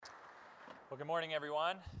Well, good morning,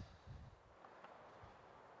 everyone.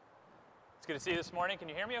 It's good to see you this morning. Can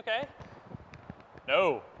you hear me okay?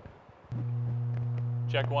 No.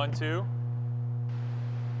 Check 1, 2.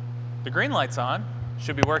 The green light's on.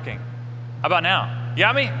 Should be working. How about now? You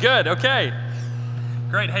got me? Good, okay.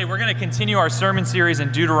 Great. Hey, we're going to continue our sermon series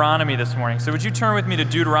in Deuteronomy this morning. So would you turn with me to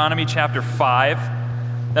Deuteronomy chapter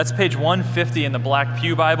 5? That's page 150 in the Black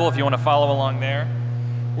Pew Bible if you want to follow along there.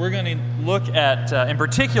 We're going to look at, in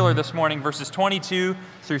particular this morning, verses 22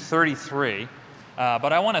 through 33.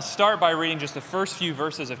 But I want to start by reading just the first few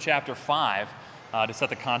verses of chapter 5 to set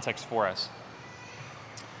the context for us.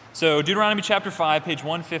 So Deuteronomy chapter 5, page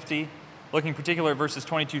 150, looking in particular at verses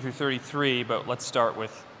 22 through 33, but let's start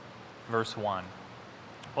with verse 1.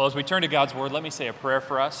 Well, as we turn to God's Word, let me say a prayer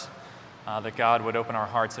for us, that God would open our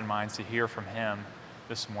hearts and minds to hear from Him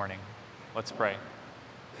this morning. Let's pray.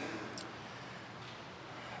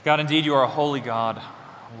 God, indeed, you are a holy God.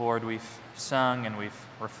 Lord, we've sung and we've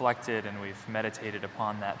reflected and we've meditated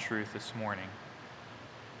upon that truth this morning.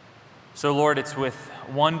 So, Lord, it's with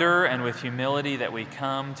wonder and with humility that we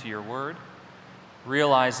come to your word,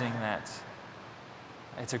 realizing that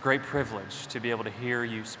it's a great privilege to be able to hear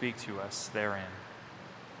you speak to us therein.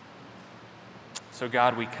 So,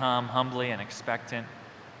 God, we come humbly and expectant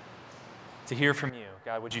to hear from you.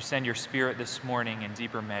 God, would you send your Spirit this morning in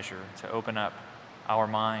deeper measure to open up our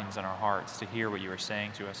minds and our hearts to hear what you are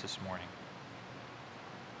saying to us this morning.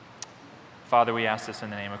 Father, we ask this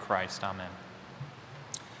in the name of Christ. Amen.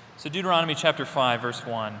 So Deuteronomy chapter 5, verse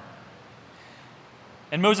 1.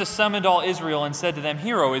 And Moses summoned all Israel and said to them,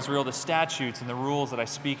 Hear, O Israel, the statutes and the rules that I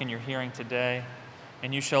speak in your hearing today,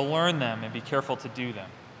 and you shall learn them and be careful to do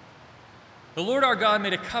them. The Lord our God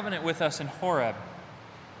made a covenant with us in Horeb.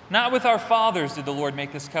 Not with our fathers did the Lord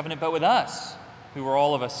make this covenant, but with us, who are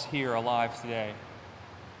all of us here alive today.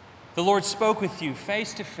 The Lord spoke with you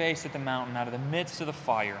face to face at the mountain out of the midst of the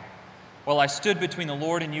fire, while I stood between the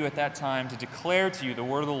Lord and you at that time to declare to you the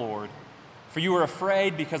word of the Lord. For you were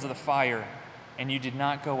afraid because of the fire, and you did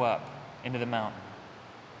not go up into the mountain.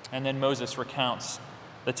 And then Moses recounts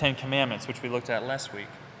the 10 Commandments, which we looked at last week.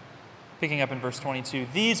 Picking up in verse 22,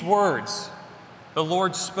 These words the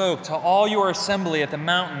Lord spoke to all your assembly at the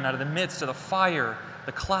mountain out of the midst of the fire,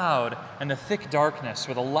 the cloud, and the thick darkness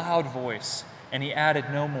with a loud voice, and he added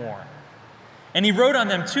no more. And he wrote on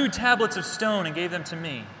them 2 tablets of stone and gave them to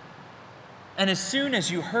me. And as soon as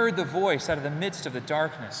you heard the voice out of the midst of the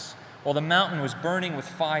darkness, while the mountain was burning with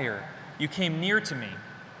fire, you came near to me,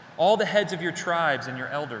 all the heads of your tribes and your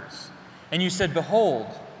elders. And you said, Behold,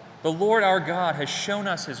 the Lord our God has shown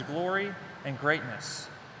us his glory and greatness,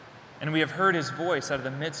 and we have heard his voice out of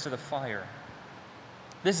the midst of the fire.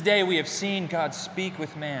 This day we have seen God speak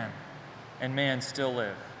with man, and man still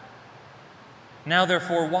live. Now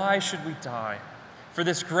therefore, why should we die? For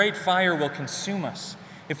this great fire will consume us.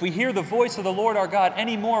 If we hear the voice of the Lord our God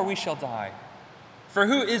any more, we shall die. For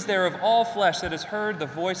who is there of all flesh that has heard the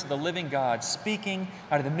voice of the living God speaking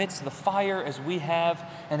out of the midst of the fire as we have,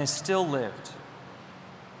 and has still lived?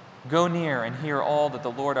 Go near and hear all that the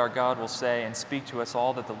Lord our God will say, and speak to us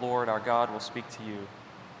all that the Lord our God will speak to you,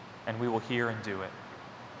 and we will hear and do it.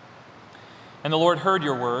 And the Lord heard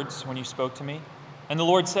your words when you spoke to me. And the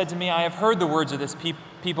Lord said to me, I have heard the words of this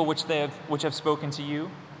people which have spoken to you.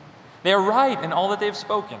 They are right in all that they have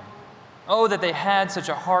spoken. Oh, that they had such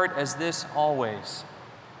a heart as this always,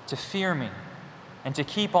 to fear me and to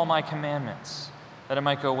keep all my commandments, that it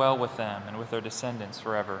might go well with them and with their descendants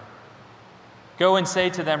forever. Go and say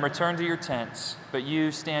to them, Return to your tents, but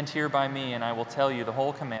you stand here by me, and I will tell you the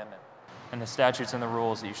whole commandment and the statutes and the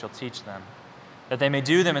rules that you shall teach them, that they may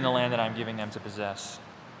do them in the land that I am giving them to possess.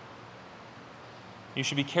 You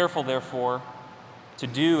should be careful, therefore, to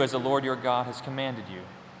do as the Lord your God has commanded you.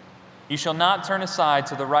 You shall not turn aside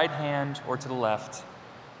to the right hand or to the left.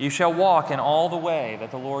 You shall walk in all the way that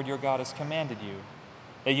the Lord your God has commanded you,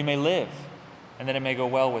 that you may live, and that it may go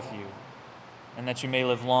well with you, and that you may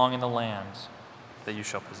live long in the land that you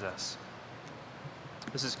shall possess.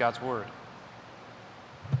 This is God's word.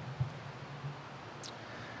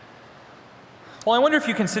 Well, I wonder if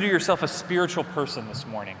you consider yourself a spiritual person this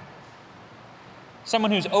morning.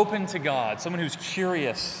 Someone who's open to God, someone who's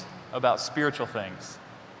curious about spiritual things.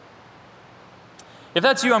 If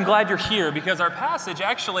that's you, I'm glad you're here, because our passage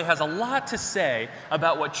actually has a lot to say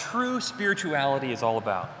about what true spirituality is all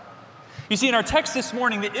about. You see, in our text this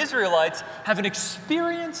morning, the Israelites have an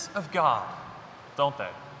experience of God, don't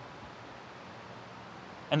they?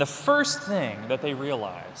 And the first thing that they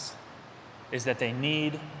realize is that they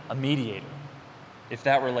need a mediator if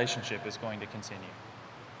that relationship is going to continue.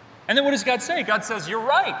 And then what does God say? God says, You're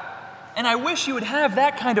right. And I wish you would have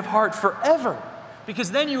that kind of heart forever,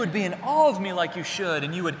 because then you would be in awe of me like you should,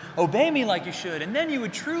 and you would obey me like you should, and then you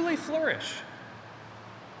would truly flourish.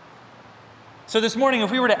 So this morning,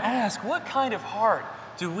 if we were to ask, what kind of heart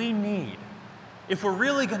do we need if we're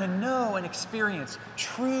really going to know and experience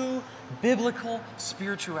true biblical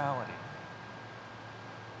spirituality?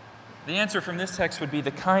 The answer from this text would be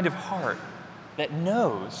the kind of heart that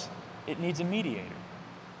knows it needs a mediator.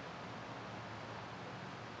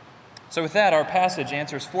 So with that, our passage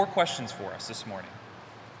answers 4 questions for us this morning.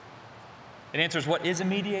 It answers, what is a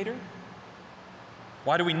mediator?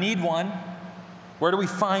 Why do we need one? Where do we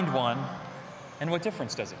find one? And what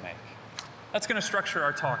difference does it make? That's going to structure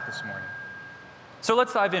our talk this morning. So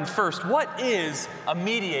let's dive in first. What is a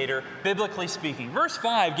mediator, biblically speaking? Verse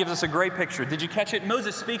 5 gives us a great picture. Did you catch it?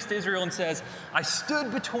 Moses speaks to Israel and says, I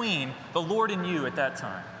stood between the Lord and you at that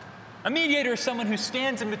time. A mediator is someone who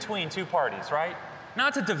stands in between 2 parties, right?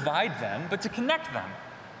 Not to divide them, but to connect them.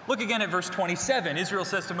 Look again at verse 27. Israel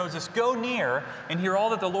says to Moses, go near and hear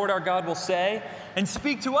all that the Lord our God will say, and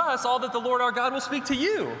speak to us all that the Lord our God will speak to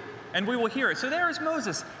you, and we will hear it. So there is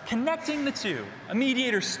Moses connecting the 2. A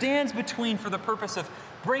mediator stands between for the purpose of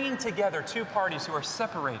bringing together 2 parties who are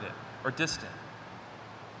separated or distant.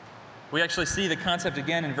 We actually see the concept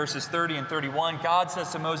again in verses 30 and 31. God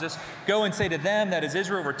says to Moses, go and say to them, that is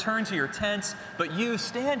Israel, return to your tents, but you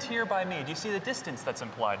stand here by me. Do you see the distance that's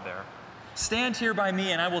implied there? Stand here by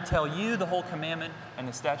me, and I will tell you the whole commandment and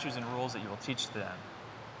the statutes and rules that you will teach to them.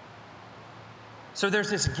 So there's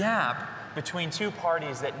this gap between 2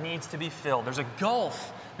 parties that needs to be filled. There's a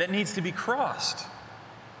gulf that needs to be crossed.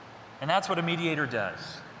 And that's what a mediator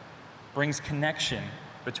does. Brings connection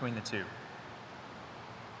between the 2.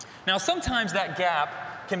 Now, sometimes that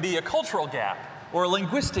gap can be a cultural gap, or a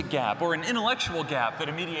linguistic gap, or an intellectual gap that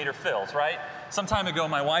a mediator fills, right? Some time ago,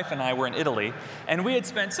 my wife and I were in Italy, and we had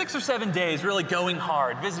spent 6 or 7 days really going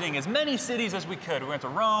hard, visiting as many cities as we could. We went to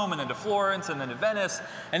Rome, and then to Florence, and then to Venice,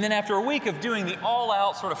 and then after a week of doing the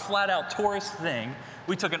all-out, sort of flat-out tourist thing,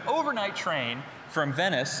 we took an overnight train from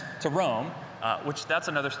Venice to Rome, which that's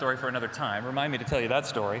another story for another time. Remind me to tell you that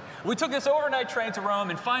story. We took this overnight train to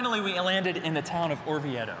Rome, and finally we landed in the town of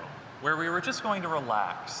Orvieto, where we were just going to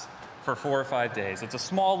relax for 4 or 5 days. It's a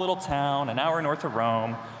small little town, an hour north of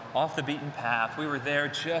Rome, off the beaten path. We were there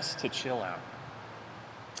just to chill out.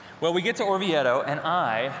 Well, we get to Orvieto, and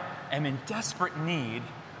I am in desperate need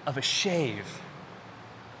of a shave.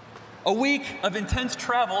 A week of intense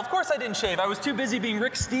travel. Of course I didn't shave. I was too busy being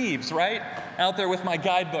Rick Steves, right? Out there with my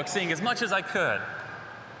guidebook, seeing as much as I could.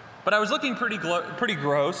 But I was looking pretty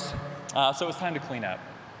gross, so it was time to clean up.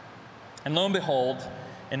 And lo and behold,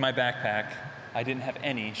 in my backpack, I didn't have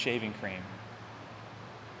any shaving cream.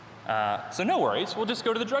 So no worries, we'll just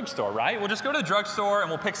go to the drugstore, right? We'll just go to the drugstore and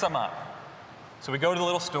we'll pick some up. So we go to the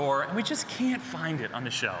little store and we just can't find it on the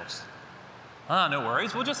shelves. No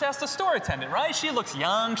worries, we'll just ask the store attendant, right? She looks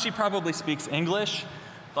young, she probably speaks English.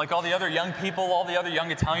 Like all the other young people, all the other young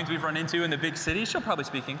Italians we've run into in the big cities, she'll probably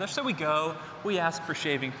speak English. So we go, we ask for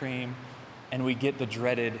shaving cream, and we get the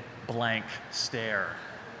dreaded blank stare.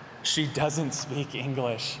 She doesn't speak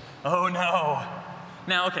English. Oh no.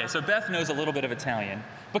 Now, okay, so Beth knows a little bit of Italian,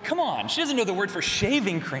 but come on, she doesn't know the word for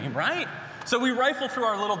shaving cream, right? So we rifle through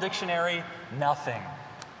our little dictionary, nothing.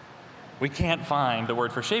 We can't find the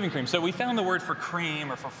word for shaving cream. So we found the word for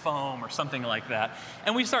cream or for foam or something like that.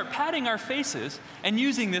 And we start patting our faces and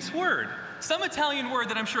using this word. Some Italian word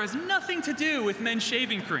that I'm sure has nothing to do with men's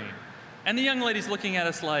shaving cream. And the young lady's looking at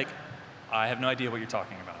us like, I have no idea what you're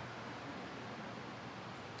talking about.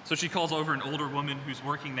 So she calls over an older woman who's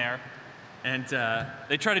working there. And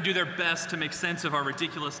they try to do their best to make sense of our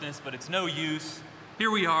ridiculousness, but it's no use. Here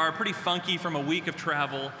we are, pretty funky from a week of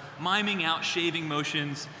travel, miming out shaving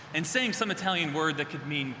motions, and saying some Italian word that could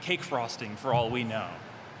mean cake frosting for all we know.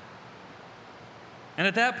 And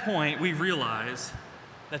at that point, we realize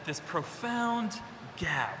that this profound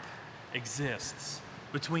gap exists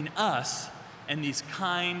between us and these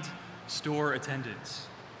kind store attendants.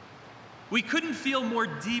 We couldn't feel more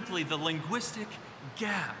deeply the linguistic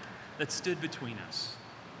gap that stood between us.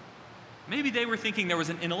 Maybe they were thinking there was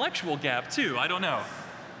an intellectual gap too, I don't know.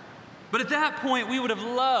 But at that point, we would have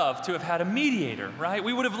loved to have had a mediator, right?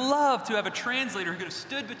 We would have loved to have a translator who could have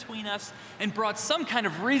stood between us and brought some kind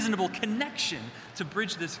of reasonable connection to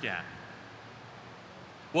bridge this gap.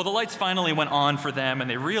 Well, the lights finally went on for them, and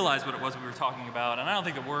they realized what it was we were talking about, and I don't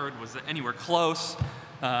think the word was anywhere close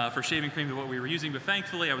for shaving cream to what we were using, but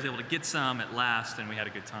thankfully I was able to get some at last, and we had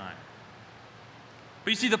a good time. But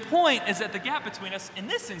you see, the point is that the gap between us, in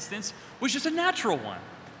this instance, was just a natural one.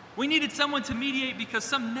 We needed someone to mediate because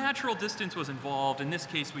some natural distance was involved. In this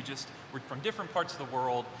case, we just were from different parts of the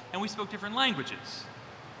world, and we spoke different languages.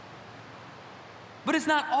 But it's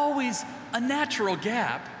not always a natural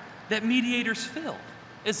gap that mediators fill,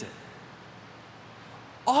 is it?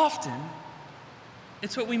 Often,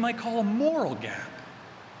 it's what we might call a moral gap.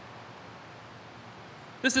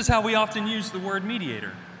 This is how we often use the word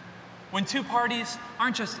mediator. When two parties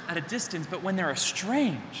aren't just at a distance, but when they're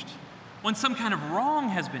estranged, when some kind of wrong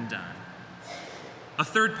has been done, a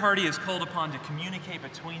third party is called upon to communicate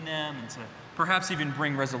between them and to perhaps even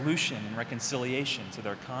bring resolution and reconciliation to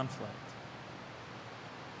their conflict.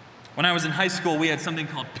 When I was in high school, we had something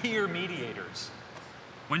called peer mediators.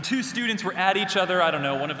 When two students were at each other, I don't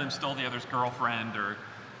know, one of them stole the other's girlfriend or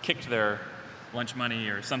kicked their lunch money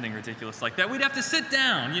or something ridiculous like that, we'd have to sit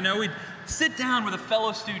down. We'd sit down with a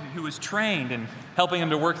fellow student who was trained in helping them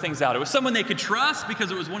to work things out. It was someone they could trust because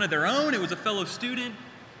it was one of their own. It was a fellow student,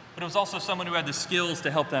 but it was also someone who had the skills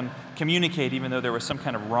to help them communicate even though there was some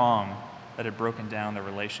kind of wrong that had broken down the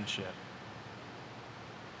relationship.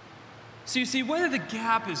 So you see, whether the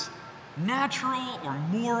gap is natural or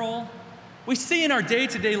moral, we see in our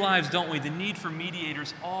day-to-day lives, don't we, the need for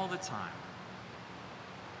mediators all the time.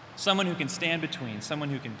 Someone who can stand between, someone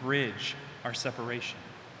who can bridge our separation.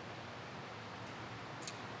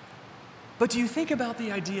 But do you think about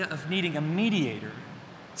the idea of needing a mediator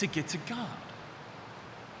to get to God?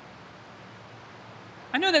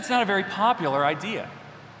 I know that's not a very popular idea.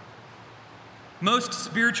 Most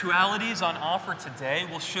spiritualities on offer today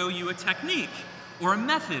will show you a technique or a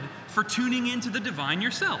method for tuning into the divine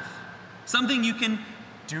yourself. Something you can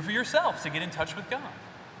do for yourself to get in touch with God.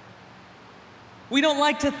 We don't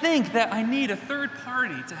like to think that I need a third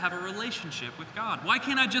party to have a relationship with God. Why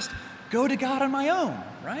can't I just go to God on my own,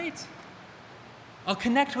 right? I'll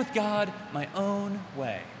connect with God my own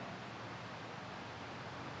way.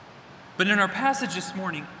 But in our passage this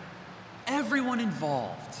morning, everyone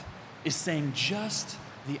involved is saying just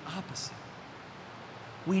the opposite.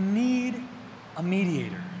 We need a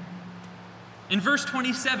mediator. In verse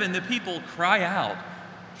 27, the people cry out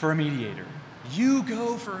for a mediator. You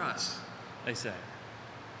go for us, they say.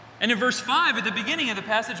 And in verse 5, at the beginning of the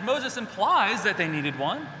passage, Moses implies that they needed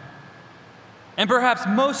one. And perhaps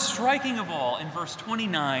most striking of all, in verse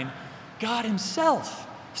 29, God himself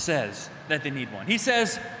says that they need one. He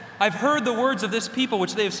says, I've heard the words of this people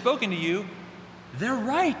which they have spoken to you. They're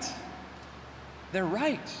right. They're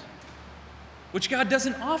right. Which God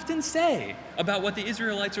doesn't often say about what the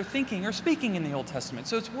Israelites are thinking or speaking in the Old Testament.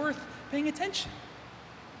 So it's worth paying attention.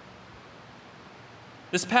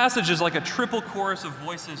 This passage is like a triple chorus of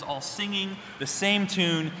voices all singing the same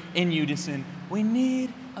tune in unison. We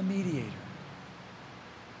need a mediator.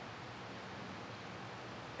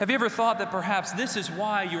 Have you ever thought that perhaps this is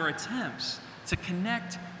why your attempts to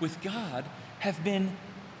connect with God have been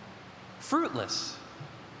fruitless?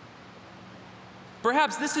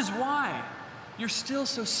 Perhaps this is why you're still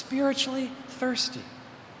so spiritually thirsty.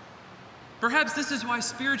 Perhaps this is why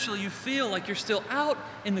spiritually you feel like you're still out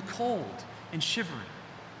in the cold and shivering.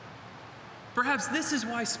 Perhaps this is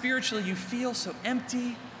why spiritually you feel so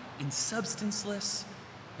empty and substanceless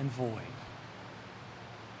and void.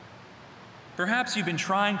 Perhaps you've been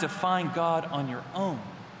trying to find God on your own,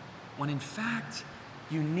 when in fact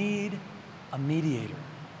you need a mediator.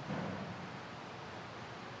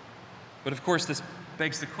 But of course, this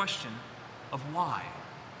begs the question of why,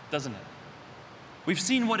 doesn't it? We've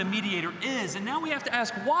seen what a mediator is, and now we have to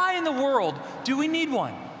ask, why in the world do we need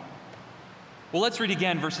one? Well, let's read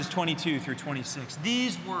again verses 22 through 26.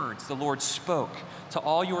 These words the Lord spoke to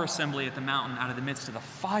all your assembly at the mountain out of the midst of the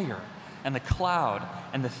fire and the cloud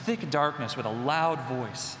and the thick darkness with a loud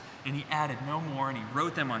voice. And he added no more, and he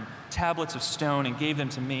wrote them on tablets of stone and gave them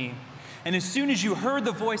to me. And as soon as you heard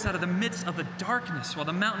the voice out of the midst of the darkness, while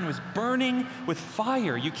the mountain was burning with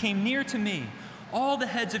fire, you came near to me, all the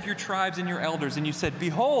heads of your tribes and your elders, and you said,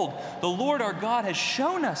 Behold, the Lord our God has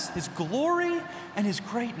shown us his glory and his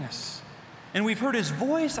greatness. And we've heard his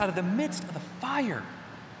voice out of the midst of the fire.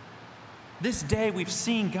 This day we've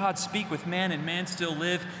seen God speak with man, and man still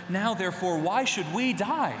live. Now, therefore, why should we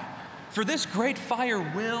die? For this great fire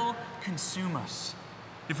will consume us.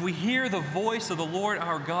 If we hear the voice of the Lord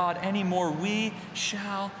our God anymore, we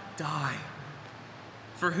shall die.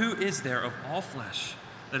 For who is there of all flesh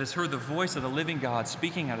that has heard the voice of the living God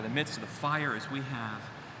speaking out of the midst of the fire as we have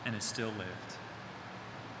and has still lived?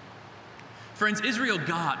 Friends, Israel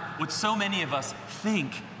got what so many of us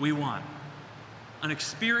think we want. An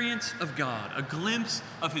experience of God, a glimpse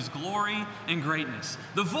of his glory and greatness.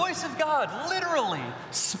 The voice of God literally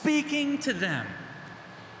speaking to them.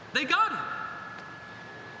 They got it.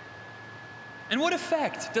 And what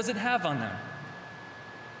effect does it have on them?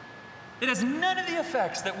 It has none of the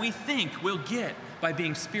effects that we think we'll get by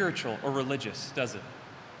being spiritual or religious, does it?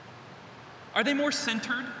 Are they more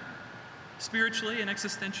centered spiritually and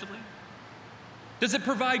existentially? Does it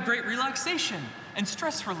provide great relaxation and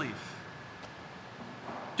stress relief?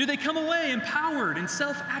 Do they come away empowered and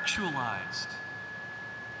self-actualized?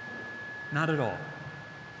 Not at all.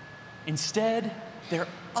 Instead, they're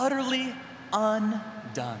utterly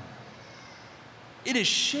undone. It has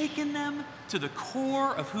shaken them to the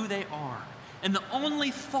core of who they are. And the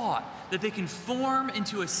only thought that they can form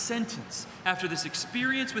into a sentence after this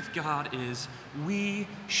experience with God is, we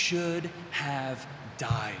should have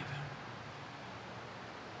died.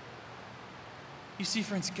 You see,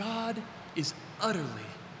 friends, God is utterly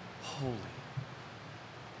holy.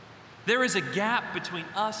 There is a gap between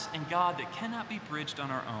us and God that cannot be bridged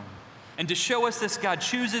on our own. And to show us this, God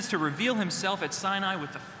chooses to reveal himself at Sinai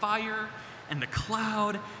with the fire and the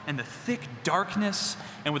cloud and the thick darkness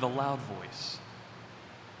and with a loud voice.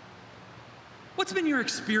 What's been your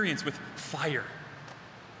experience with fire?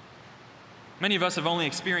 Many of us have only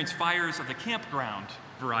experienced fires of the campground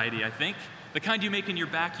variety, I think. The kind you make in your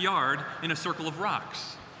backyard in a circle of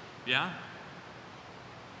rocks. Yeah?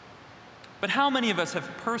 But how many of us have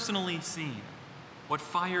personally seen what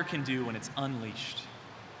fire can do when it's unleashed?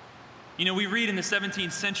 You know, we read in the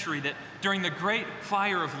 17th century that during the Great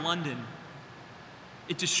Fire of London,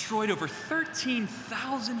 it destroyed over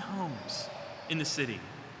 13,000 homes in the city.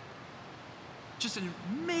 Just an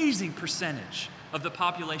amazing percentage of the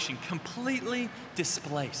population completely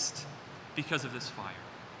displaced because of this fire.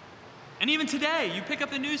 And even today, you pick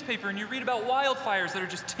up the newspaper and you read about wildfires that are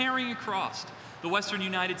just tearing across the western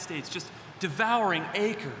United States, just devouring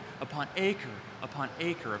acre upon acre upon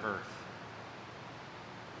acre of earth.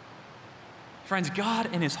 Friends,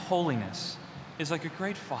 God in his holiness is like a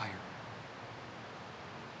great fire.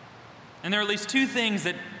 And there are at least two things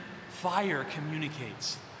that fire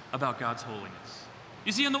communicates about God's holiness.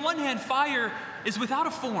 You see, on the one hand, fire is without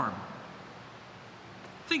a form.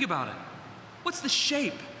 Think about it. What's the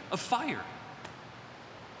shape of fire?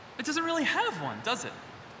 It doesn't really have one, does it?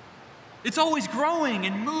 It's always growing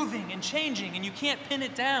and moving and changing, and you can't pin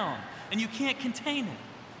it down, and you can't contain it.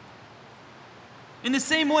 In the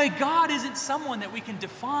same way, God isn't someone that we can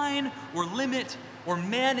define or limit or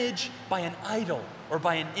manage by an idol or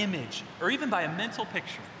by an image or even by a mental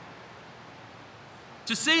picture.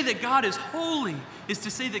 To say that God is holy is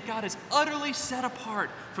to say that God is utterly set apart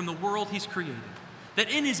from the world he's created, that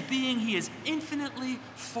in his being he is infinitely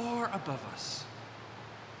far above us,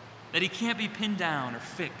 that he can't be pinned down or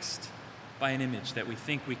fixed by an image that we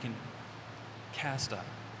think we can cast up.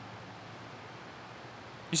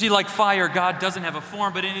 You see, like fire, God doesn't have a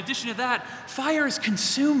form, but in addition to that, fire is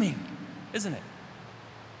consuming, isn't it?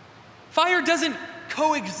 Fire doesn't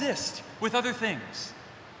coexist with other things,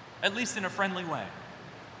 at least in a friendly way.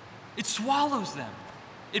 It swallows them.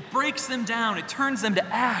 It breaks them down. It turns them to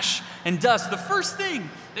ash and dust. The first thing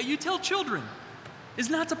that you tell children is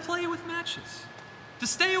not to play with matches, to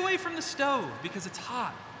stay away from the stove because it's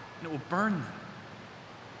hot and it will burn them.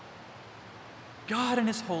 God in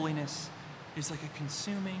his holiness is like a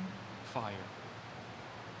consuming fire.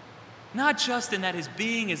 Not just in that his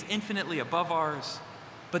being is infinitely above ours,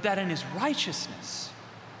 but that in his righteousness,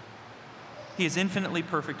 he is infinitely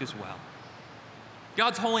perfect as well.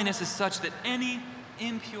 God's holiness is such that any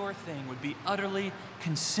impure thing would be utterly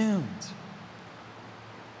consumed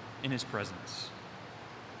in his presence.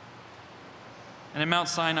 And at Mount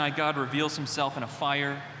Sinai, God reveals himself in a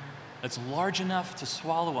fire that's large enough to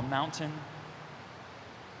swallow a mountain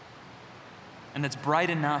and that's bright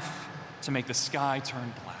enough to make the sky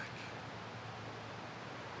turn black.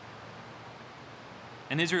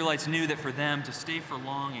 And Israelites knew that for them to stay for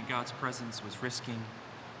long in God's presence was risking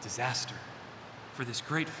disaster. For this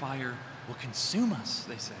great fire will consume us,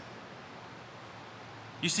 they say.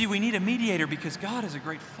 You see, we need a mediator because God is a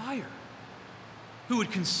great fire who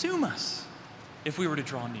would consume us if we were to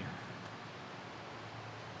draw near.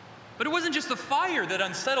 But it wasn't just the fire that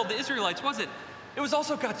unsettled the Israelites, was it? It was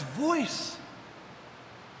also God's voice.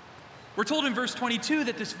 We're told in verse 22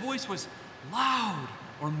 that this voice was loud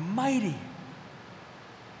or mighty.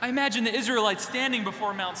 I imagine the Israelites standing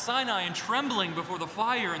before Mount Sinai and trembling before the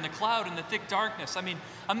fire and the cloud and the thick darkness. I mean,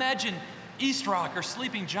 imagine East Rock or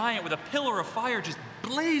Sleeping Giant with a pillar of fire just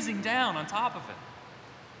blazing down on top of it.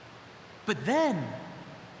 But then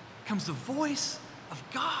comes the voice of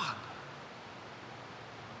God.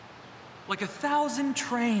 Like 1,000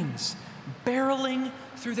 trains barreling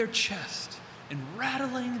through their chest and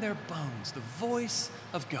rattling their bones, the voice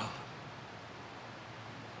of God.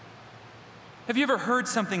 Have you ever heard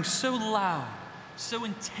something so loud, so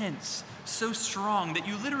intense, so strong that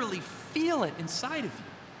you literally feel it inside of you?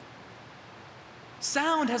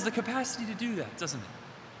 Sound has the capacity to do that, doesn't it?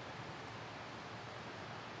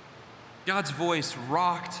 God's voice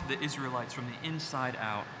rocked the Israelites from the inside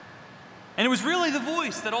out. And it was really the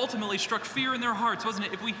voice that ultimately struck fear in their hearts, wasn't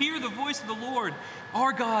it? If we hear the voice of the Lord,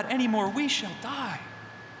 our God, anymore, we shall die.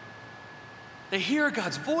 They hear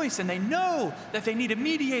God's voice and they know that they need a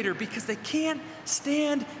mediator because they can't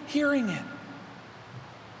stand hearing it.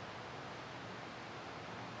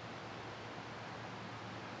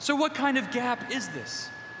 So what kind of gap is this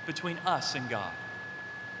between us and God?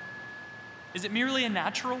 Is it merely a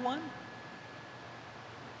natural one?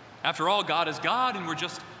 After all, God is God and we're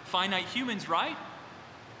just finite humans, right?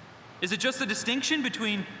 Is it just a distinction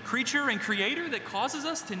between creature and creator that causes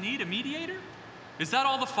us to need a mediator? Is that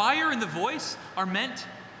all the fire and the voice are meant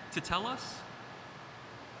to tell us?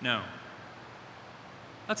 No.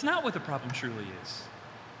 That's not what the problem truly is.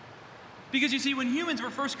 Because you see, when humans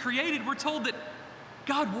were first created, we're told that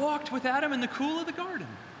God walked with Adam in the cool of the garden.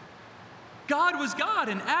 God was God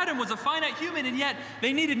and Adam was a finite human, and yet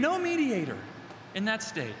they needed no mediator in that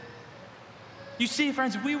state. You see,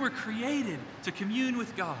 friends, we were created to commune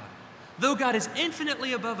with God. Though God is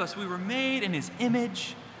infinitely above us, we were made in His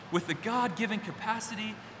image with the God-given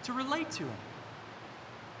capacity to relate to Him.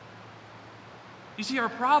 You see, our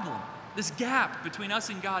problem, this gap between us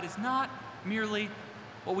and God, is not merely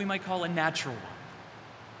what we might call a natural one.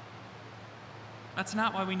 That's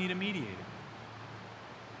not why we need a mediator.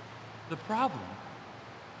 The problem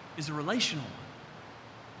is a relational one.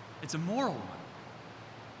 It's a moral one.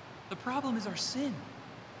 The problem is our sin.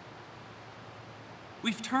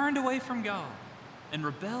 We've turned away from God and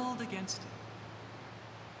rebelled against Him.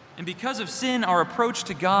 And because of sin, our approach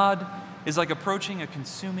to God is like approaching a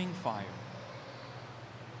consuming fire.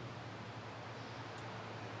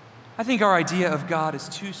 I think our idea of God is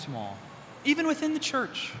too small, even within the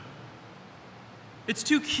church. It's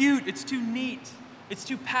too cute, it's too neat, it's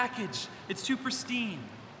too packaged, it's too pristine.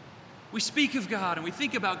 We speak of God and we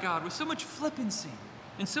think about God with so much flippancy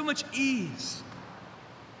and so much ease.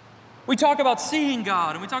 We talk about seeing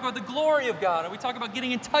God, and we talk about the glory of God, and we talk about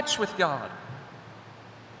getting in touch with God.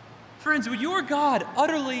 Friends, would your God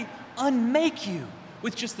utterly unmake you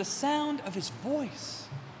with just the sound of His voice?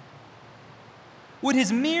 Would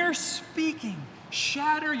His mere speaking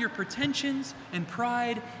shatter your pretensions and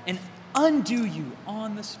pride and undo you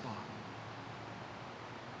on the spot?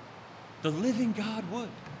 The living God would.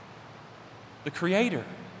 The Creator,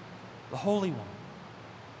 the Holy One,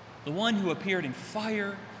 the one who appeared in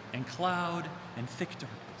fire and cloud and thick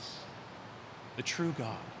darkness, the true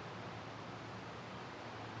God.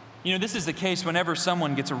 You know, this is the case whenever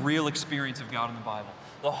someone gets a real experience of God in the Bible.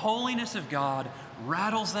 The holiness of God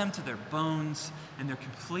rattles them to their bones, and they're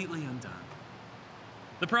completely undone.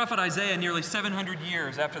 The prophet Isaiah, nearly 700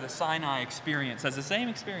 years after the Sinai experience, has the same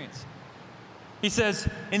experience. He says,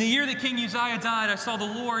 "In the year that King Uzziah died, I saw the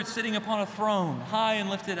Lord sitting upon a throne, high and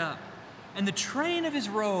lifted up, and the train of His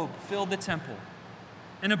robe filled the temple.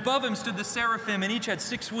 And above Him stood the seraphim, and each had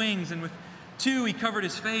 6 wings, and with 2 He covered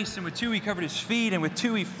His face, and with 2 He covered His feet, and with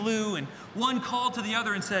 2 He flew, and one called to the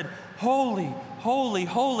other and said, 'Holy, holy,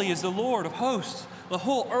 holy is the Lord of hosts. The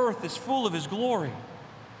whole earth is full of His glory.'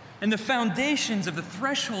 And the foundations of the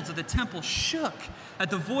thresholds of the temple shook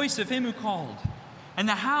at the voice of Him who called, and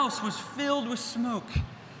the house was filled with smoke.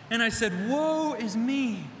 And I said, 'Woe is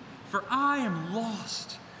me, for I am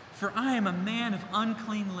lost, for I am a man of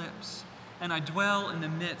unclean lips, and I dwell in the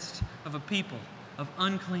midst of a people of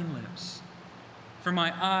unclean lips. For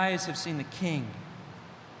my eyes have seen the King,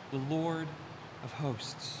 the Lord of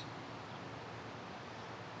hosts.'"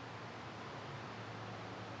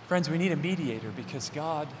 Friends, we need a mediator because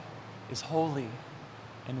God is holy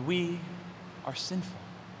and we are sinful.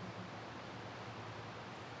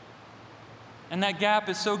 And that gap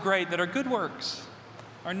is so great that our good works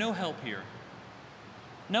are no help here.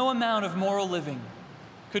 No amount of moral living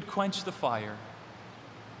could quench the fire.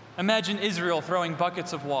 Imagine Israel throwing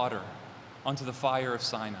buckets of water onto the fire of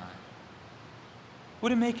Sinai.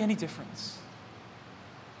 Would it make any difference?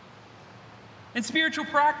 And spiritual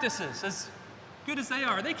practices, as good as they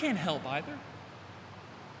are, they can't help either.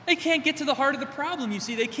 They can't get to the heart of the problem, you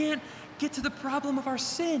see. They can't get to the problem of our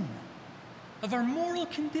sin, of our moral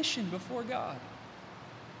condition before God.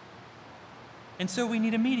 And so we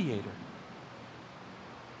need a mediator.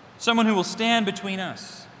 Someone who will stand between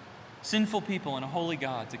us, sinful people, and a holy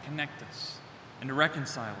God, to connect us and to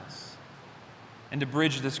reconcile us and to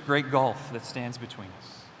bridge this great gulf that stands between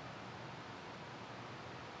us.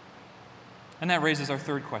 And that raises our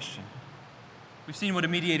third question. We've seen what a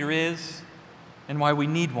mediator is and why we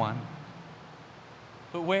need one.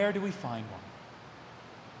 But where do we find one?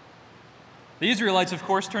 The Israelites, of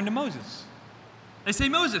course, turn to Moses. They say,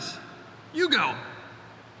 "Moses, you go.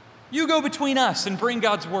 You go between us and bring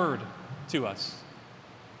God's word. to us.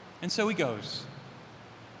 And so he goes.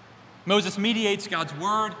 Moses mediates God's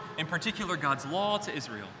word, in particular God's law, to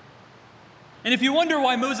Israel. And if you wonder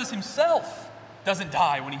why Moses himself doesn't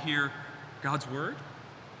die when he hears God's word,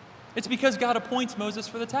 it's because God appoints Moses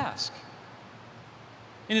for the task.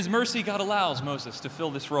 In his mercy, God allows Moses to fill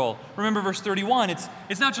this role. Remember verse 31,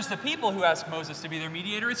 it's not just the people who ask Moses to be their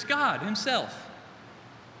mediator, it's God himself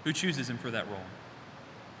who chooses him for that role.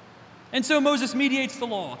 And so Moses mediates the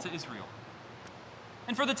law to Israel.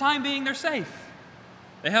 And for the time being, they're safe.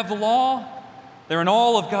 They have the law. They're in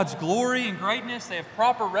all of God's glory and greatness. They have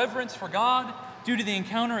proper reverence for God due to the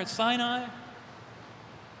encounter at Sinai.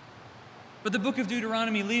 But the book of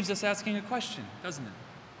Deuteronomy leaves us asking a question, doesn't it?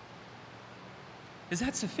 Is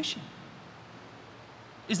that sufficient?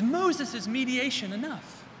 Is Moses' mediation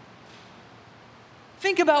enough?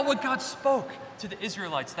 Think about what God spoke to the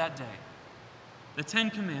Israelites that day. The 10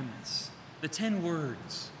 Commandments, the 10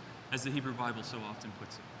 words, as the Hebrew Bible so often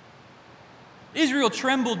puts it. Israel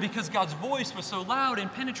trembled because God's voice was so loud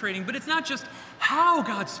and penetrating, but it's not just how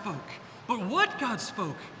God spoke, but what God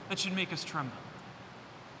spoke that should make us tremble.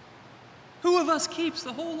 Who of us keeps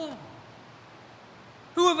the whole law?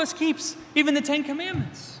 Who of us keeps even the 10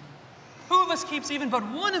 Commandments? Who of us keeps even but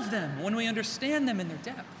one of them when we understand them in their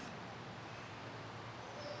depth?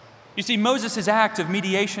 You see, Moses' act of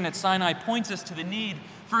mediation at Sinai points us to the need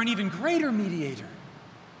for an even greater mediator.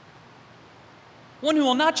 One who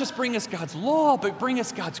will not just bring us God's law, but bring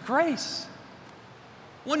us God's grace.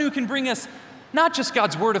 One who can bring us not just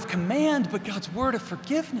God's word of command, but God's word of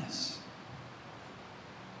forgiveness.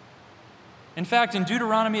 In fact, in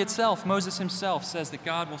Deuteronomy itself, Moses himself says that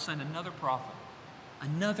God will send another prophet,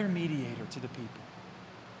 another mediator to the people,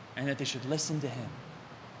 and that they should listen to him.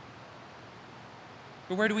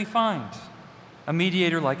 But where do we find a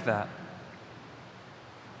mediator like that?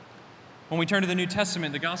 When we turn to the New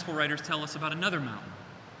Testament, the gospel writers tell us about another mountain.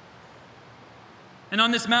 And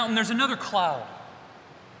on this mountain, there's another cloud.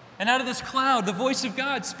 And out of this cloud, the voice of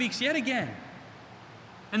God speaks yet again.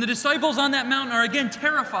 And the disciples on that mountain are again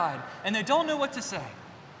terrified, and they don't know what to say.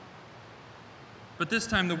 But this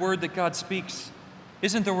time, the word that God speaks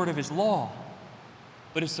isn't the word of his law,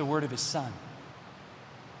 but it's the word of his Son.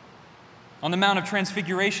 On the Mount of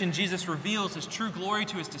Transfiguration, Jesus reveals his true glory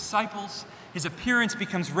to his disciples. His appearance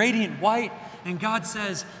becomes radiant white, and God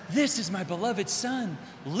says, "This is my beloved Son.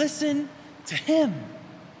 Listen to him."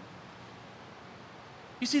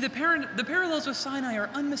 You see, the parallels with Sinai are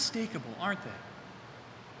unmistakable, aren't they?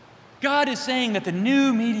 God is saying that the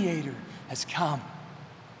new mediator has come.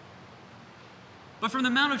 But from the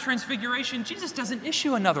Mount of Transfiguration, Jesus doesn't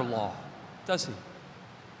issue another law, does he?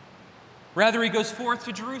 Rather, he goes forth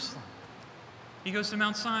to Jerusalem. He goes to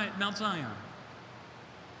Mount Zion,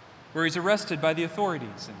 where he's arrested by the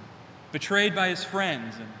authorities and betrayed by his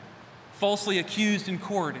friends and falsely accused in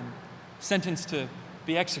court and sentenced to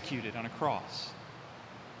be executed on a cross.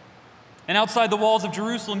 And outside the walls of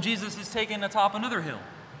Jerusalem, Jesus is taken atop another hill.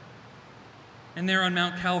 And there on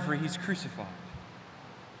Mount Calvary, he's crucified.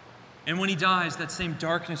 And when he dies, that same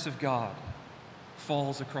darkness of God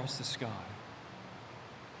falls across the sky.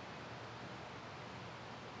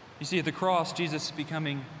 You see, at the cross, Jesus is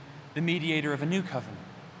becoming the mediator of a new covenant,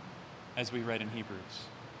 as we read in Hebrews.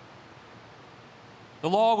 The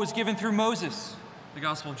law was given through Moses, the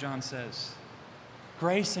Gospel of John says.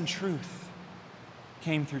 Grace and truth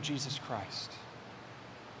came through Jesus Christ.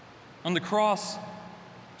 On the cross,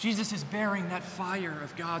 Jesus is bearing that fire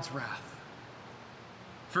of God's wrath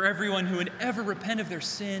for everyone who would ever repent of their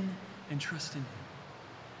sin and trust in him.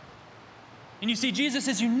 And you see, Jesus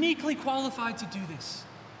is uniquely qualified to do this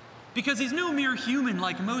because he's no mere human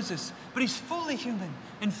like Moses, but he's fully human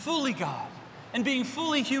and fully God. And being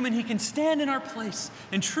fully human, he can stand in our place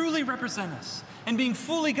and truly represent us. And being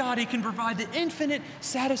fully God, he can provide the infinite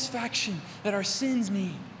satisfaction that our sins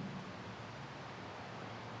need.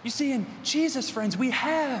 You see, in Jesus, friends, we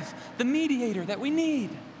have the mediator that we need.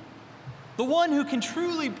 The one who can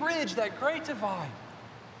truly bridge that great divide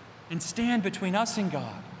and stand between us and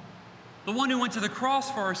God. The one who went to the cross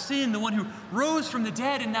for our sin, the one who rose from the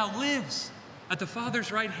dead and now lives at the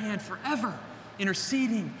Father's right hand forever,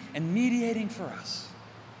 interceding and mediating for us.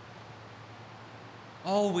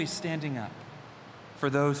 Always standing up for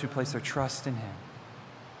those who place their trust in him.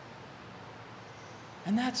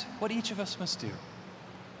 And that's what each of us must do.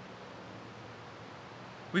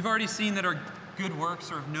 We've already seen that our good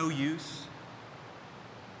works are of no use.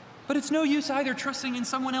 But it's no use either trusting in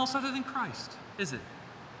someone else other than Christ, is it?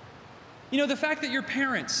 You know, the fact that your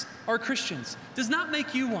parents are Christians does not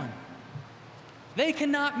make you one. They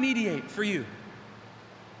cannot mediate for you.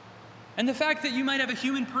 And the fact that you might have a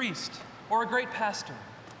human priest or a great pastor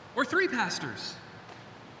or 3 pastors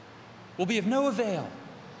will be of no avail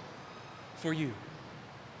for you.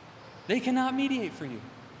 They cannot mediate for you.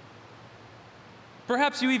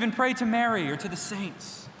 Perhaps you even pray to Mary or to the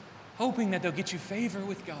saints, hoping that they'll get you favor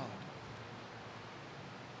with God.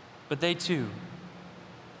 But they too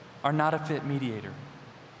are not a fit mediator.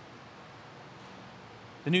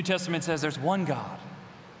 The New Testament says there's one God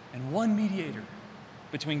and one mediator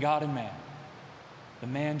between God and man, the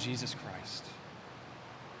man Jesus Christ.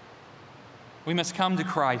 We must come to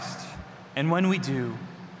Christ, and when we do,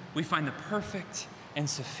 we find the perfect and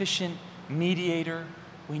sufficient mediator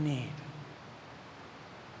we need.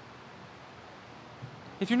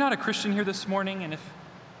 If you're not a Christian here this morning,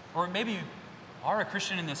 or maybe you are a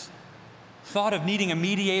Christian and this thought of needing a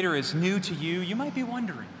mediator is new to you, you might be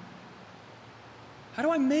wondering, how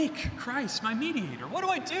do I make Christ my mediator? What do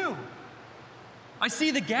I do? I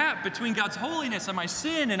see the gap between God's holiness and my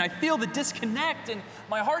sin, and I feel the disconnect, and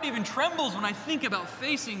my heart even trembles when I think about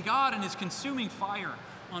facing God and His consuming fire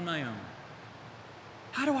on my own.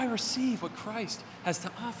 How do I receive what Christ has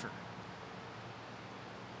to offer?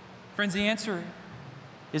 Friends, the answer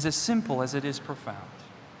is as simple as it is profound.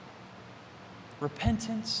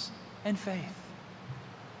 Repentance and faith.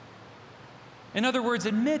 In other words,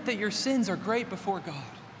 admit that your sins are great before God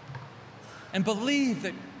and believe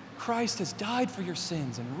that Christ has died for your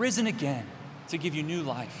sins and risen again to give you new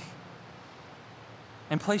life.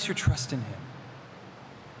 And place your trust in Him.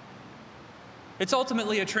 It's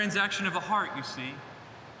ultimately a transaction of the heart, you see.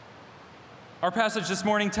 Our passage this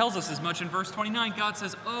morning tells us as much in verse 29. God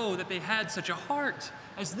says, "Oh, that they had such a heart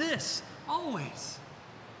as this, always."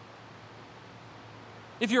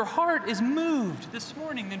 If your heart is moved this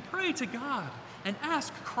morning, then pray to God and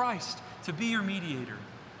ask Christ to be your mediator.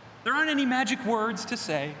 There aren't any magic words to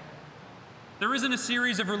say. There isn't a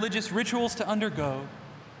series of religious rituals to undergo.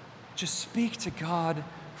 Just speak to God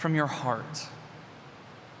from your heart.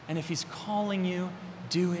 And if He's calling you,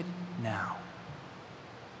 do it now.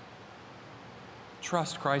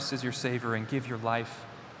 Trust Christ as your Savior and give your life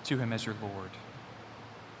to Him as your Lord.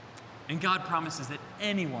 And God promises that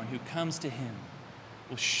anyone who comes to Him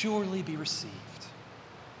will surely be received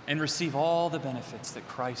and receive all the benefits that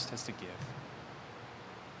Christ has to give.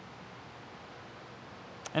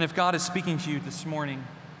 And if God is speaking to you this morning,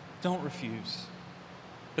 don't refuse.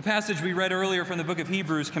 The passage we read earlier from the book of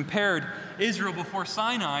Hebrews compared Israel before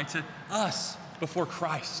Sinai to us before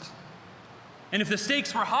Christ. And if the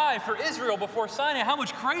stakes were high for Israel before Sinai, how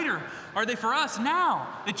much greater are they for us now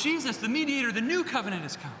that Jesus, the mediator, the new covenant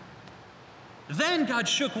has come? Then God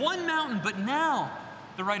shook one mountain, but now,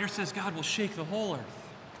 the writer says, God will shake the whole earth.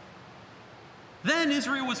 Then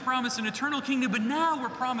Israel was promised an eternal kingdom, but now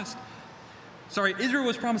Israel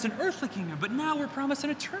was promised an earthly kingdom, but now we're promised an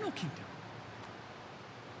eternal kingdom.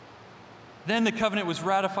 Then the covenant was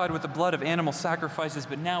ratified with the blood of animal sacrifices,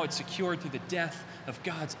 but now it's secured through the death of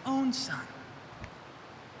God's own Son.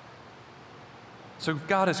 So if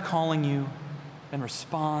God is calling you, then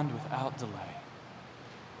respond without delay.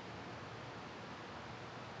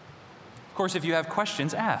 Of course, if you have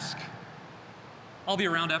questions, ask. I'll be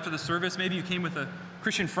around after the service. Maybe you came with a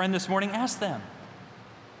Christian friend this morning. Ask them.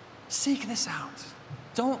 Seek this out.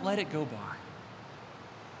 Don't let it go by.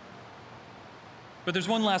 But there's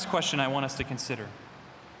one last question I want us to consider,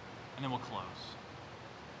 and then we'll close.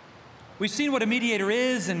 We've seen what a mediator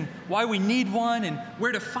is and why we need one and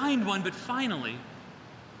where to find one, but finally,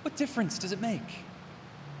 what difference does it make?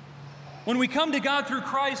 When we come to God through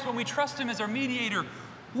Christ, when we trust Him as our mediator,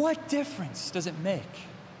 what difference does it make?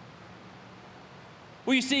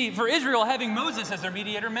 Well, you see, for Israel, having Moses as their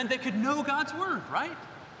mediator meant they could know God's word, right?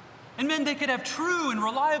 And meant they could have true and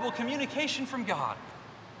reliable communication from God.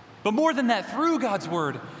 But more than that, through God's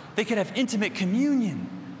word, they could have intimate communion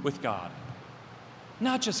with God.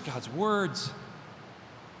 Not just God's words,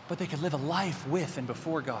 but they could live a life with and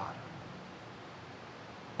before God.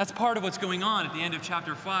 That's part of what's going on at the end of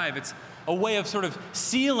chapter 5. It's a way of sort of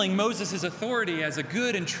sealing Moses' authority as a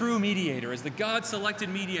good and true mediator, as the God-selected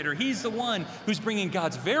mediator. He's the one who's bringing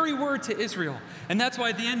God's very word to Israel. And that's why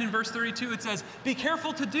at the end in verse 32 it says, be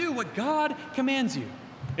careful to do what God commands you.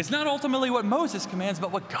 It's not ultimately what Moses commands,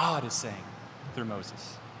 but what God is saying through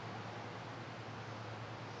Moses.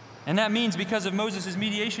 And that means because of Moses'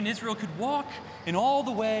 mediation, Israel could walk in all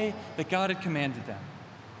the way that God had commanded them.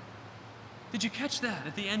 Did you catch that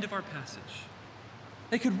at the end of our passage?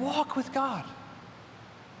 They could walk with God.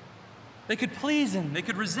 They could please Him. They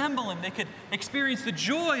could resemble Him. They could experience the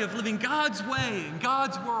joy of living God's way in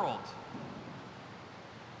God's world.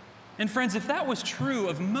 And friends, if that was true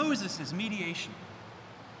of Moses' mediation,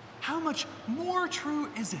 how much more true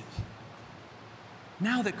is it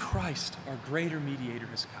now that Christ, our greater mediator,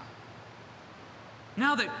 has come,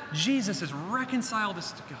 now that Jesus has reconciled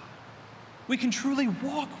us to God, we can truly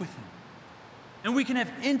walk with him, and we can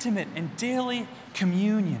have intimate and daily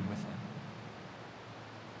communion with him.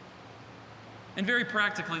 And very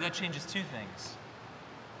practically, that changes two things.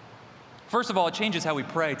 First of all, it changes how we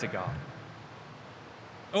pray to God.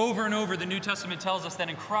 Over and over, the New Testament tells us that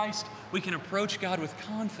in Christ, we can approach God with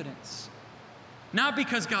confidence. Not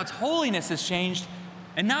because God's holiness has changed,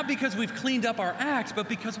 and not because we've cleaned up our acts, but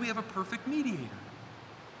because we have a perfect mediator.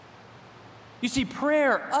 You see,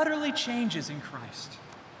 prayer utterly changes in Christ.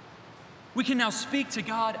 We can now speak to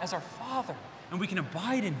God as our Father, and we can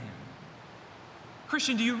abide in him.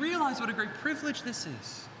 Christian, do you realize what a great privilege this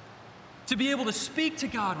is? To be able to speak to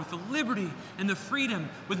God with the liberty and the freedom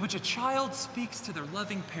with which a child speaks to their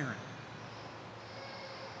loving parent.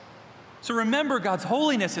 So remember God's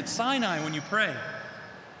holiness at Sinai when you pray.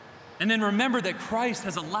 And then remember that Christ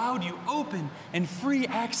has allowed you open and free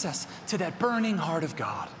access to that burning heart of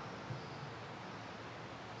God.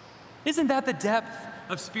 Isn't that the depth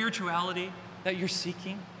of spirituality that you're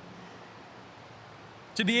seeking?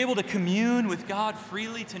 To be able to commune with God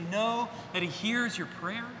freely, to know that he hears your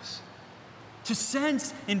prayers, to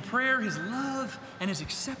sense in prayer his love and his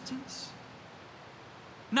acceptance.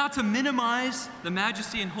 Not to minimize the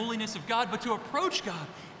majesty and holiness of God, but to approach God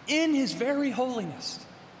in his very holiness.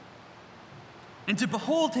 And to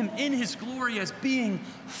behold him in his glory as being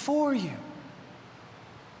for you.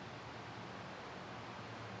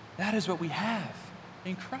 That is what we have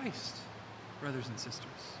in Christ, brothers and sisters.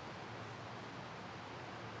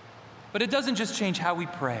 But it doesn't just change how we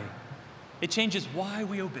pray. It changes why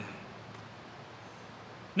we obey.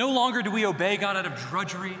 No longer do we obey God out of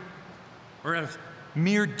drudgery or out of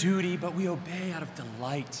mere duty, but we obey out of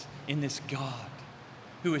delight in this God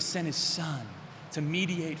who has sent his Son to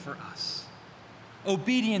mediate for us.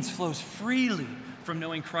 Obedience flows freely from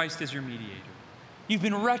knowing Christ as your mediator. You've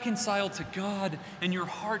been reconciled to God, and your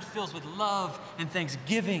heart fills with love and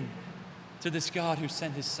thanksgiving to this God who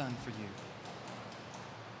sent his Son for you.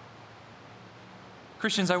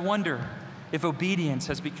 Christians, I wonder if obedience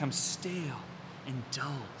has become stale and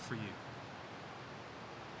dull for you.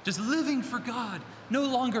 Does living for God no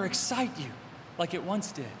longer excite you like it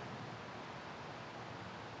once did?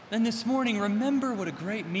 Then this morning, remember what a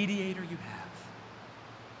great mediator you have.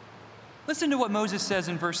 Listen to what Moses says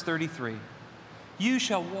in verse 33. You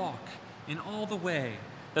shall walk in all the way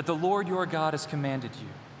that the Lord your God has commanded you,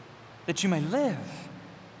 that you may live,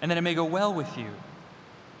 and that it may go well with you,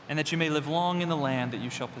 and that you may live long in the land that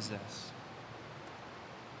you shall possess.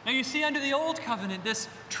 Now you see, under the old covenant, this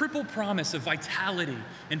triple promise of vitality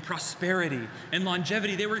and prosperity and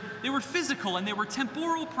longevity, they were physical and they were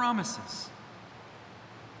temporal promises.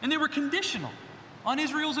 And they were conditional on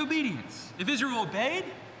Israel's obedience. If Israel obeyed,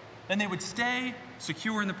 then they would stay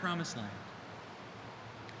secure in the promised land.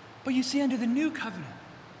 But you see, under the new covenant,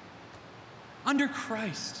 under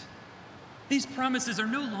Christ, these promises are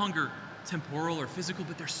no longer temporal or physical,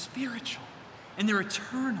 but they're spiritual and they're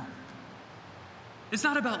eternal. It's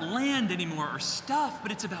not about land anymore or stuff,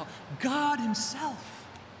 but it's about God himself.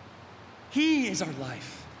 He is our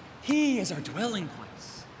life. He is our dwelling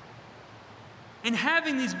place. And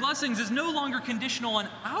having these blessings is no longer conditional on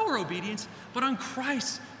our obedience, but on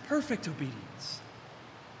Christ's perfect obedience.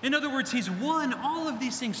 In other words, he's won all of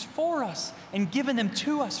these things for us and given them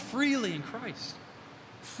to us freely in Christ,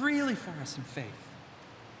 freely for us in faith.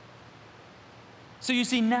 So you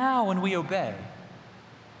see, now when we obey,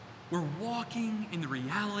 we're walking in the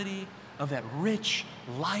reality of that rich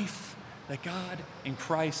life that God in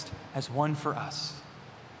Christ has won for us.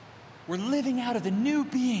 We're living out of the new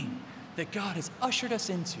being that God has ushered us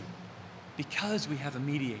into because we have a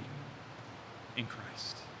mediator in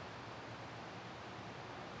Christ.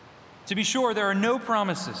 To be sure, there are no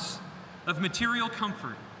promises of material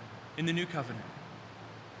comfort in the new covenant.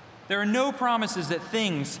 There are no promises that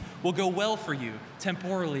things will go well for you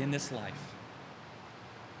temporally in this life.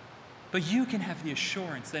 But you can have the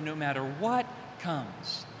assurance that no matter what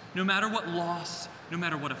comes, no matter what loss, no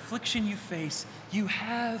matter what affliction you face, you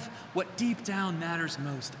have what deep down matters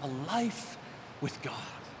most, a life with God.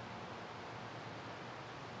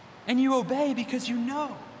 And you obey because you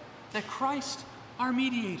know that Christ, our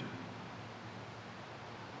mediator,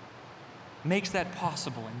 makes that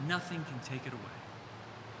possible and nothing can take it away.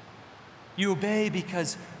 You obey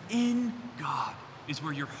because in God is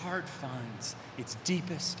where your heart finds its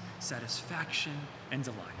deepest satisfaction and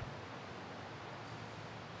delight.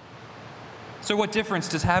 So what difference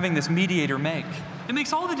does having this mediator make? It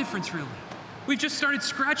makes all the difference, really. We've just started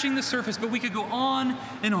scratching the surface, but we could go on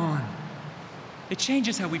and on. It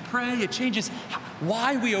changes how we pray. It changes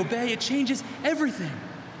why we obey. It changes everything.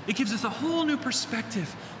 It gives us a whole new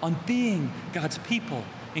perspective on being God's people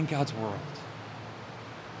in God's world.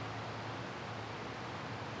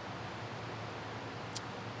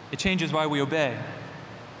 It changes why we obey.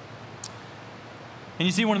 And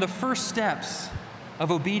you see, one of the first steps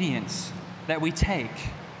of obedience that we take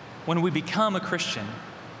when we become a Christian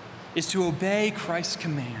is to obey Christ's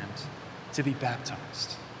command to be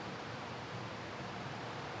baptized.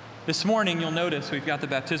 This morning, you'll notice we've got the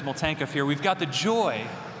baptismal tank up here. We've got the joy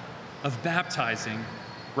of baptizing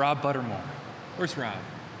Rob Buttermore. Where's Rob?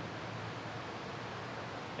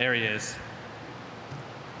 There he is.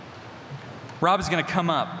 Rob is going to come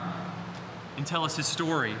up and tell us his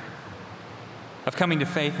story of coming to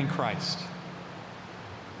faith in Christ.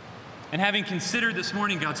 And having considered this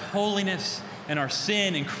morning God's holiness and our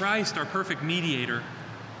sin and Christ, our perfect mediator,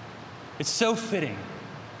 it's so fitting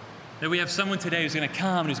that we have someone today who's going to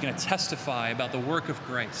come and who's going to testify about the work of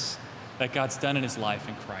grace that God's done in his life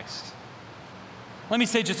in Christ. Let me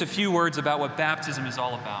say just a few words about what baptism is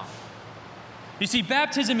all about. You see,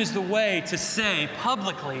 baptism is the way to say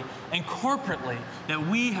publicly and corporately that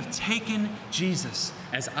we have taken Jesus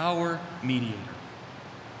as our mediator.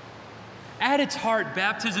 At its heart,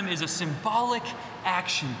 baptism is a symbolic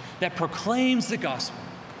action that proclaims the gospel.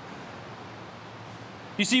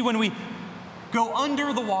 You see, when we go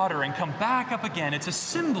under the water and come back up again, it's a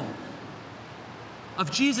symbol of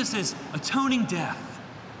Jesus' atoning death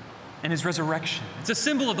and his resurrection. It's a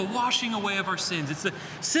symbol of the washing away of our sins. It's the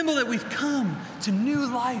symbol that we've come to new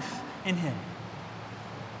life in him.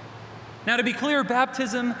 Now, to be clear,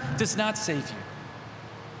 baptism does not save you.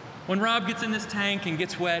 When Rob gets in this tank and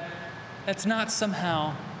gets wet, that's not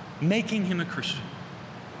somehow making him a Christian.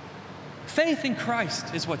 Faith in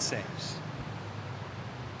Christ is what saves.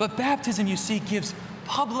 But baptism, you see, gives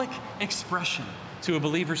public expression to a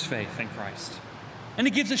believer's faith in Christ. And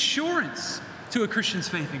it gives assurance to a Christian's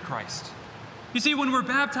faith in Christ. You see, when we're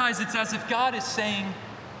baptized, it's as if God is saying,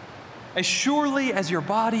 as surely as your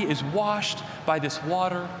body is washed by this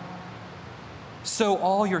water, so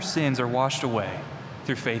all your sins are washed away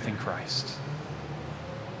through faith in Christ.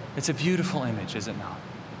 It's a beautiful image, is it not?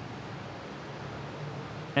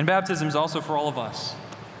 And baptism is also for all of us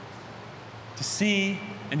to see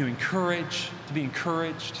and to encourage, to be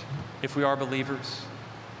encouraged if we are believers.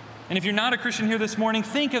 And if you're not a Christian here this morning,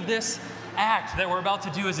 think of this act that we're about to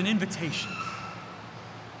do as an invitation.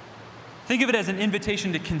 Think of it as an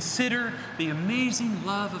invitation to consider the amazing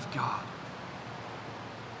love of God,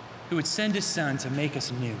 who would send his Son to make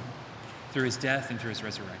us new through his death and through his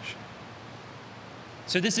resurrection.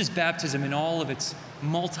 So this is baptism in all of its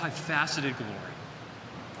multifaceted glory.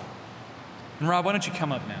 And Rob, why don't you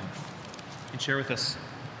come up now and share with us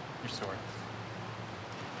your story.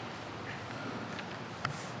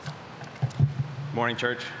 Morning,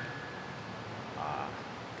 church.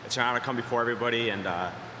 It's an honor to come before everybody and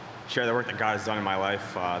share the work that God has done in my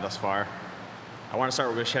life thus far. I want to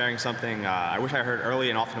start with sharing something I wish I heard early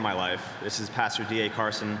and often in my life. This is Pastor D.A.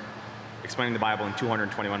 Carson explaining the Bible in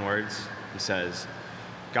 221 words. He says,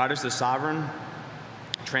 God is the sovereign,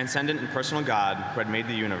 transcendent, and personal God who had made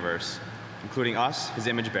the universe, including us, his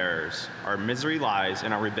image bearers. Our misery lies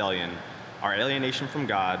in our rebellion, our alienation from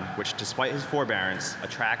God, which, despite his forbearance,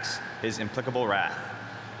 attracts his implacable wrath.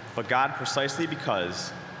 But God, precisely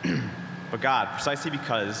because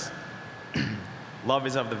love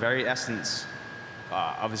is of the very essence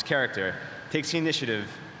of his character, takes the initiative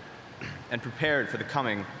and prepared for the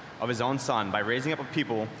coming of his own Son by raising up a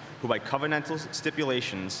people who, by covenantal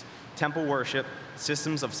stipulations, temple worship,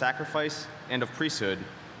 systems of sacrifice, and of priesthood,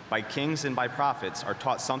 by kings and by prophets, are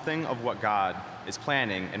taught something of what God is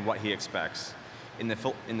planning and what he expects. In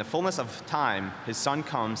the fullness of time, his Son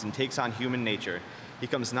comes and takes on human nature. He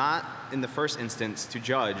comes not in the first instance to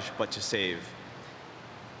judge, but to save.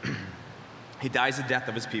 He dies the death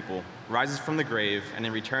of his people, rises from the grave, and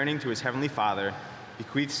in returning to his heavenly Father,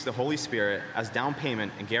 bequeaths the Holy Spirit as down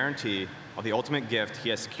payment and guarantee of the ultimate gift he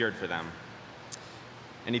has secured for them.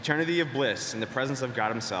 An eternity of bliss in the presence of God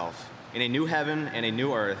himself, in a new heaven and a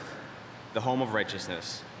new earth, the home of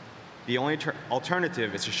righteousness. The only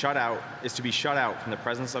alternative is to be shut out from the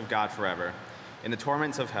presence of God forever, in the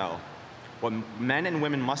torments of hell. What men and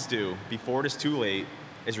women must do before it is too late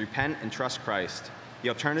is repent and trust Christ. The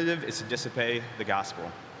alternative is to disobey the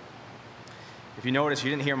gospel. If you notice, you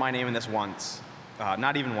didn't hear my name in this once,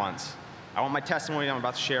 not even once. I want my testimony I'm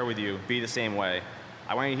about to share with you be the same way.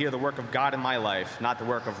 I want you to hear the work of God in my life, not the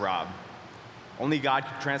work of Rob. Only God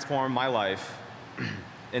can transform my life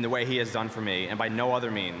in the way he has done for me, and by no other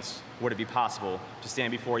means would it be possible to stand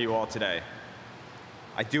before you all today.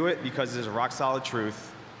 I do it because there's a rock-solid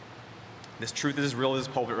truth. This truth is as real as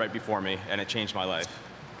this pulpit right before me, and it changed my life.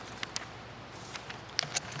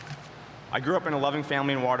 I grew up in a loving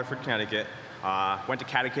family in Waterford, Connecticut. Went to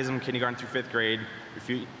catechism, kindergarten through 5th grade,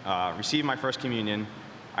 received my first communion.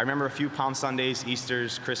 I remember a few Palm Sundays,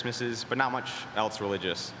 Easters, Christmases, but not much else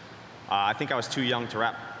religious. I think I was too young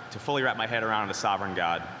to fully wrap my head around a sovereign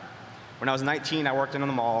God. When I was 19, I worked in the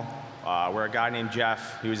mall where a guy named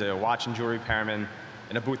Jeff, he was a watch and jewelry repairman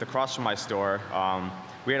in a booth across from my store.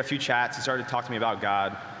 We had a few chats. He started to talk to me about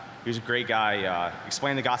God. He was a great guy,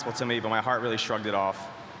 explained the gospel to me, but my heart really shrugged it off.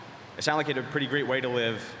 It sounded like he had a pretty great way to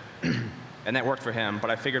live, and that worked for him, but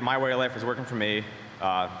I figured my way of life was working for me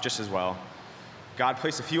just as well. God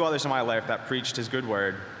placed a few others in my life that preached his good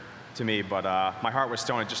word to me, but my heart was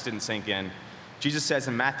stone, it just didn't sink in. Jesus says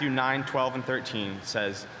in Matthew 9, 12, and 13,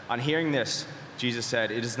 says, on hearing this, Jesus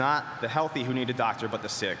said, it is not the healthy who need a doctor, but the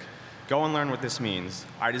sick. Go and learn what this means.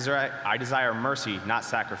 I desire mercy, not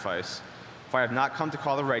sacrifice. For I have not come to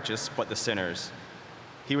call the righteous, but the sinners.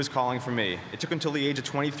 He was calling for me. It took until the age of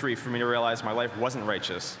 23 for me to realize my life wasn't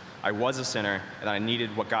righteous. I was a sinner, and I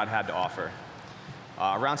needed what God had to offer.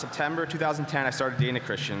 Around September 2010, I started dating a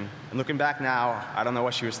Christian. And looking back now, I don't know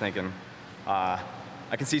what she was thinking.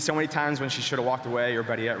 I can see so many times when she should have walked away, or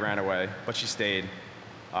better yet, ran away, but she stayed.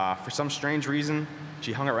 For some strange reason,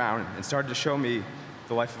 she hung around and started to show me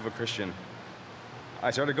the life of a Christian.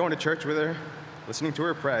 I started going to church with her, listening to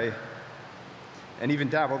her pray, and even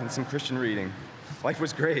dabbled in some Christian reading. Life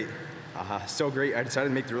was great, so great, I decided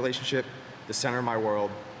to make the relationship the center of my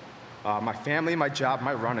world. My family, my job,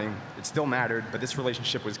 my running, it still mattered, but this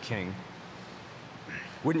relationship was king.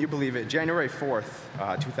 Wouldn't you believe it? January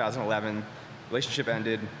 4th, 2011, relationship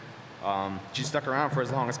ended. She stuck around for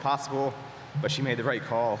as long as possible, but she made the right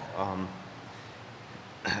call.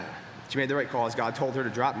 She made the right call as God told her to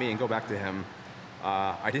drop me and go back to him.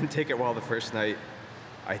 I didn't take it well the first night.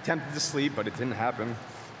 I attempted to sleep, but it didn't happen.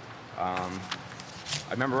 I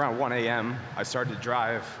remember around 1 a.m., I started to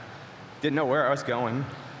drive. Didn't know where I was going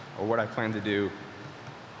or what I planned to do.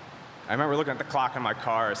 I remember looking at the clock on my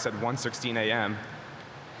car. It said 1:16 a.m.,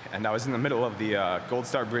 and I was in the middle of the Gold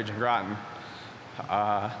Star Bridge in Groton.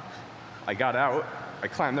 I got out, I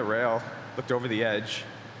climbed the rail, looked over the edge,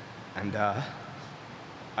 and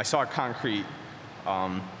I saw concrete,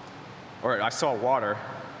 or I saw water,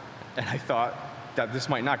 and I thought that this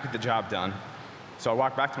might not get the job done. So I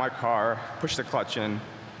walked back to my car, pushed the clutch in,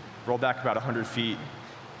 rolled back about 100 feet,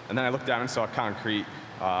 and then I looked down and saw concrete,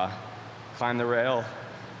 climbed the rail,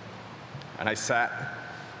 and I sat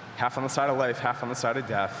half on the side of life, half on the side of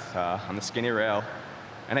death, on the skinny rail,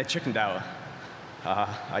 and I chickened out.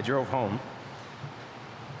 I drove home.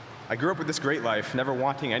 I grew up with this great life, never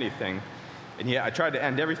wanting anything, and yet I tried to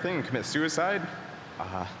end everything and commit suicide.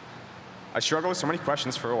 I struggled with so many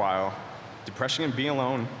questions for a while. Depression and being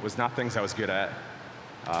alone was not things I was good at.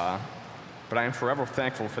 But I am forever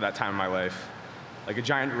thankful for that time in my life. Like a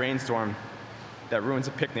giant rainstorm that ruins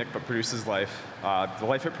a picnic but produces life. The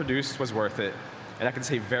life it produced was worth it, and I can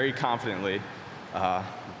say very confidently.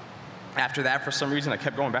 After that, for some reason, I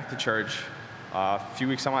kept going back to church. A few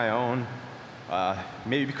weeks on my own,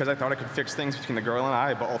 maybe because I thought I could fix things between the girl and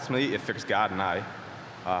I, but ultimately it fixed God and I.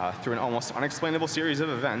 Through an almost unexplainable series of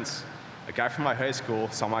events, a guy from my high school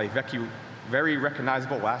saw my very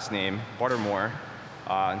recognizable last name, Buttermore,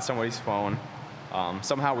 in somebody's phone.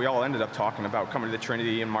 Somehow we all ended up talking about coming to the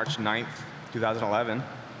Trinity on March 9th, 2011.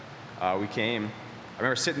 We came. I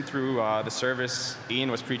remember sitting through the service.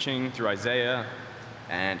 Ian was preaching through Isaiah,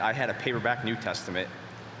 and I had a paperback New Testament,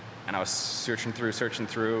 and I was searching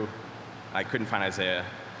through. I couldn't find Isaiah.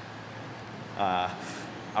 I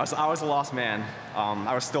was a lost man.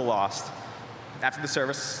 I was still lost. After the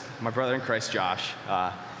service, my brother in Christ, Josh,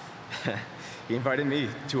 he invited me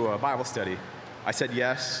to a Bible study. I said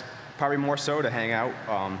yes, probably more so to hang out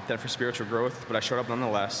than for spiritual growth, but I showed up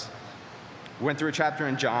nonetheless. We went through a chapter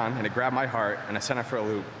in John, and it grabbed my heart, and I sent it for a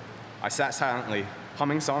loop. I sat silently,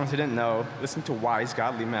 humming songs I didn't know, listening to wise,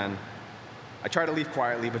 godly men. I tried to leave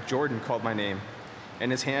quietly, but Jordan called my name. In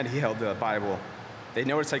his hand, he held the Bible. They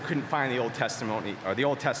noticed I couldn't find the Old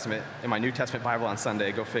Testament in my New Testament Bible on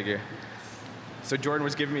Sunday, go figure. So Jordan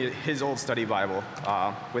was giving me his old study Bible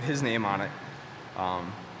with his name on it,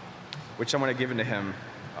 which I'm going to give to him.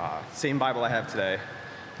 Same Bible I have today.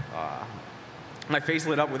 My face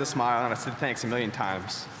lit up with a smile, and I said thanks a million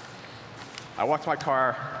times. I walked to my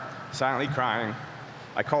car, silently crying.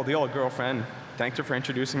 I called the old girlfriend, thanked her for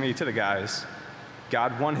introducing me to the guys.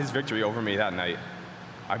 God won his victory over me that night.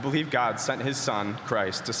 I believe God sent his son,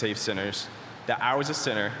 Christ, to save sinners, that I was a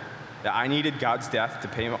sinner, that I needed God's death to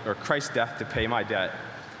pay, or Christ's death to pay my debt.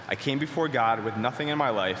 I came before God with nothing in my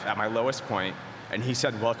life at my lowest point, and he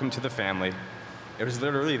said, "Welcome to the family." It was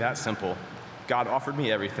literally that simple. God offered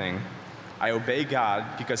me everything. I obey God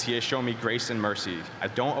because he has shown me grace and mercy. I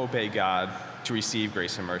don't obey God to receive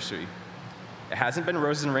grace and mercy. It hasn't been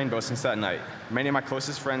roses and rainbows since that night. Many of my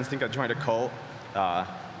closest friends think I joined a cult.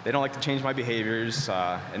 They don't like to change my behaviors,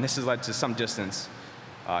 and this has led to some distance.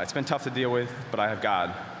 It's been tough to deal with, but I have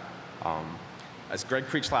God. As Greg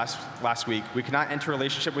preached last week, we cannot enter a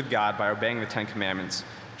relationship with God by obeying the 10 Commandments.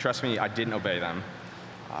 Trust me, I didn't obey them.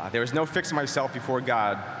 There was no fixing myself before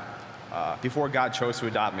God chose to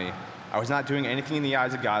adopt me. I was not doing anything in the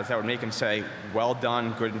eyes of God that would make him say, "Well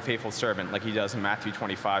done, good and faithful servant," like he does in Matthew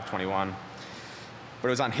 25:21. But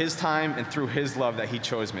it was on his time and through his love that he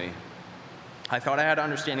chose me. I thought I had an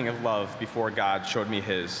understanding of love before God showed me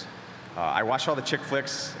his. I watched all the chick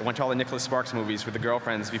flicks and went to all the Nicholas Sparks movies with the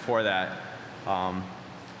girlfriends before that.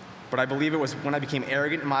 But I believe it was when I became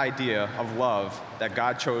arrogant in my idea of love that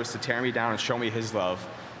God chose to tear me down and show me his love,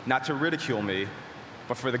 not to ridicule me,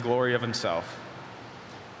 but for the glory of himself.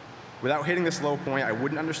 Without hitting this low point, I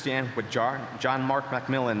wouldn't understand what John Mark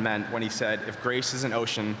Macmillan meant when he said, "If grace is an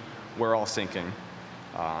ocean, we're all sinking,"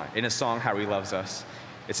 in his song, How He Loves Us.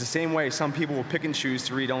 It's the same way some people will pick and choose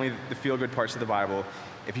to read only the feel-good parts of the Bible.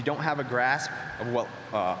 If you don't have a grasp of what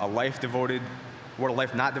a life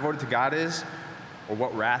not devoted to God is, or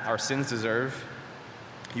what wrath our sins deserve,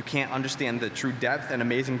 you can't understand the true depth and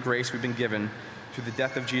amazing grace we've been given through the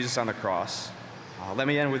death of Jesus on the cross. Let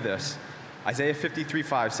me end with this. Isaiah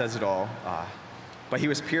 53:5 says it all. But he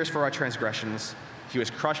was pierced for our transgressions. He was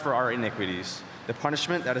crushed for our iniquities. The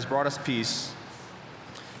punishment that has brought us peace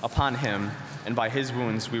upon him, and by his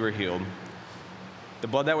wounds we were healed. The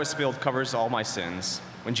blood that was spilled covers all my sins.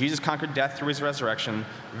 When Jesus conquered death through his resurrection,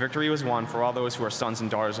 victory was won for all those who are sons and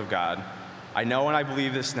daughters of God. I know and I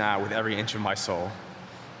believe this now with every inch of my soul.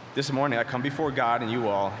 This morning I come before God and you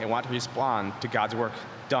all and want to respond to God's work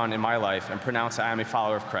done in my life and pronounce that I am a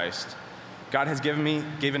follower of Christ. God has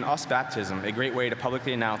given us baptism, a great way to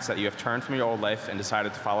publicly announce that you have turned from your old life and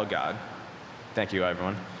decided to follow God. Thank you,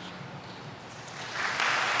 everyone.